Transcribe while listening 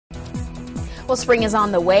Well, spring is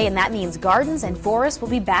on the way, and that means gardens and forests will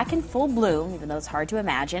be back in full bloom, even though it's hard to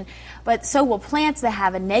imagine. But so will plants that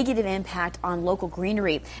have a negative impact on local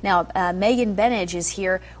greenery. Now, Megan Benage is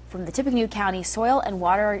here from the Tippecanoe County Soil and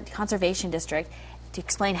Water Conservation District to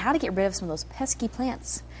explain how to get rid of some of those pesky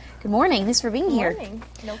plants. Good morning. Thanks for being here. Good morning.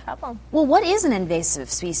 No problem. Well, what is an invasive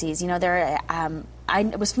species? You know, I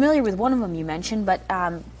was familiar with one of them you mentioned, but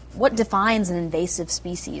what defines an invasive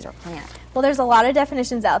species or plant? Well, there's a lot of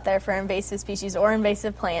definitions out there for invasive species or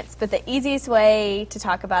invasive plants, but the easiest way to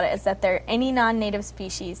talk about it is that they're any non-native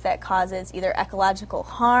species that causes either ecological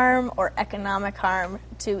harm or economic harm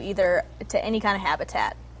to any kind of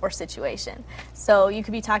habitat or situation. So you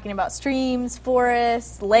could be talking about streams,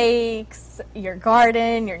 forests, lakes, your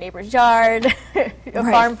garden, your neighbor's yard, a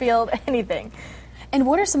farm field, anything. And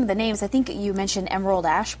what are some of the names? I think you mentioned emerald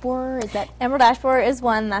ash borer. Is that emerald ash borer is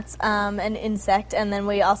one. That's an insect, and then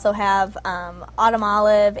we also have autumn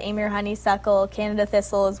olive, Amur honeysuckle, Canada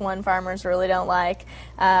thistle is one farmers really don't like.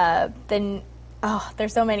 Then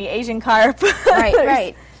there's so many, Asian carp.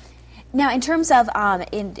 Right. Now, in terms of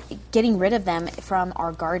in getting rid of them from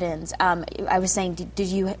our gardens, I was saying,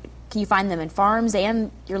 can you find them in farms and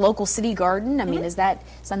your local city garden? I mean, is that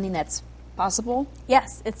something that's possible?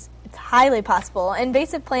 Yes, it's highly possible.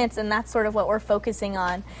 Invasive plants, and that's sort of what we're focusing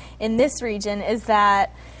on in this region, is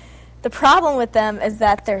that the problem with them is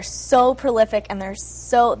that they're so prolific and they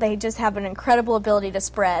just have an incredible ability to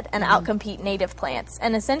spread and outcompete native plants.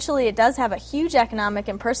 And essentially it does have a huge economic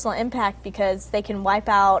and personal impact because they can wipe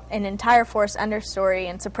out an entire forest understory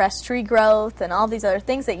and suppress tree growth and all these other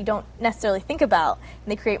things that you don't necessarily think about.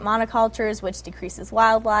 And they create monocultures, which decreases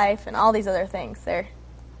wildlife and all these other things. They're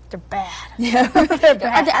bad. Yeah. They're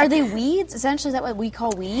bad. Are they weeds? Essentially, is that what we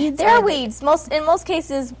call weeds? They're weeds. In most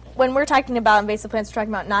cases, when we're talking about invasive plants, we're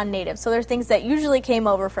talking about non-native. So they're things that usually came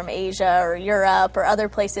over from Asia or Europe or other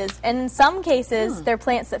places. And in some cases, they're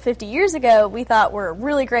plants that 50 years ago we thought were a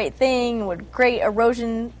really great thing, with great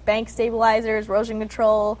erosion bank stabilizers, erosion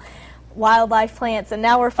control, wildlife plants. And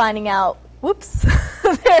now we're finding out, whoops,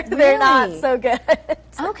 they're not so good.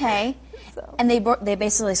 Okay. And they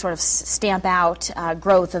basically sort of stamp out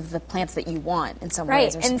growth of the plants that you want in some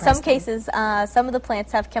ways. Right. In some cases, some of the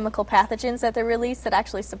plants have chemical pathogens that they release that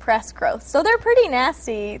actually suppress growth. So they're pretty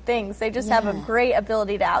nasty things. They just have a great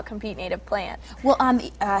ability to outcompete native plants. Well,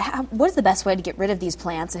 what is the best way to get rid of these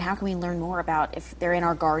plants, and how can we learn more about if they're in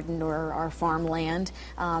our garden or our farmland?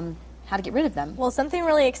 How to get rid of them? Well, something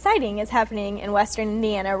really exciting is happening in western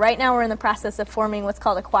Indiana. Right now we're in the process of forming what's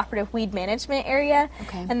called a cooperative weed management area,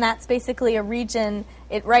 and that's basically a region.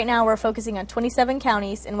 Right now we're focusing on 27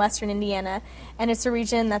 counties in western Indiana, and it's a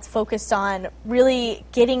region that's focused on really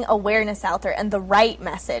getting awareness out there and the right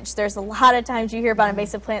message. There's a lot of times you hear about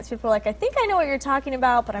invasive plants, people are like, I think I know what you're talking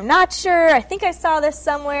about, but I'm not sure. I think I saw this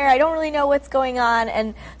somewhere. I don't really know what's going on.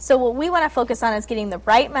 And so what we want to focus on is getting the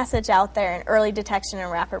right message out there and early detection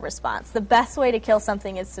and rapid response. The best way to kill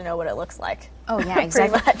something is to know what it looks like. Oh, yeah,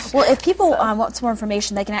 exactly. Well, if people want some more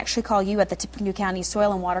information, they can actually call you at the Tippecanoe County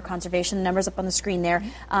Soil and Water Conservation. The number's up on the screen there,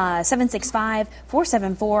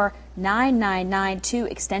 765-474-9992,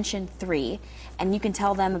 extension 3. And you can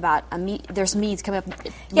tell them about there's meetings coming up.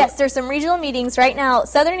 Yes, there's some regional meetings. Right now,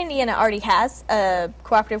 southern Indiana already has a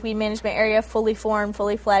cooperative weed management area, fully formed,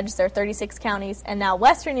 fully fledged. There are 36 counties. And now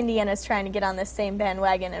western Indiana is trying to get on this same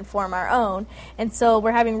bandwagon and form our own. And so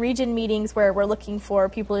we're having region meetings where we're looking for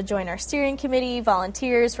people to join our steering committee,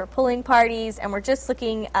 volunteers for pulling parties, and we're just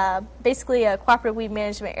looking, basically a cooperative weed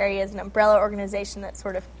management area is an umbrella organization that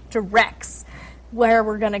sort of directs where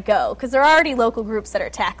we're going to go, because there are already local groups that are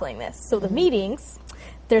tackling this. So the meetings,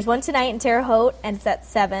 there's one tonight in Terre Haute, and it's at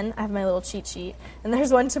 7. I have my little cheat sheet. And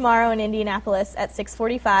there's one tomorrow in Indianapolis at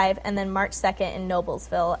 6:45, and then March 2nd in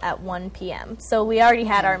Noblesville at 1 p.m. So we already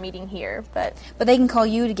had our meeting here. But they can call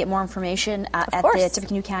you to get more information at the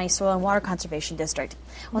Tippecanoe County Soil and Water Conservation District.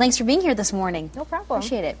 Well, thanks for being here this morning. No problem.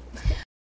 Appreciate it.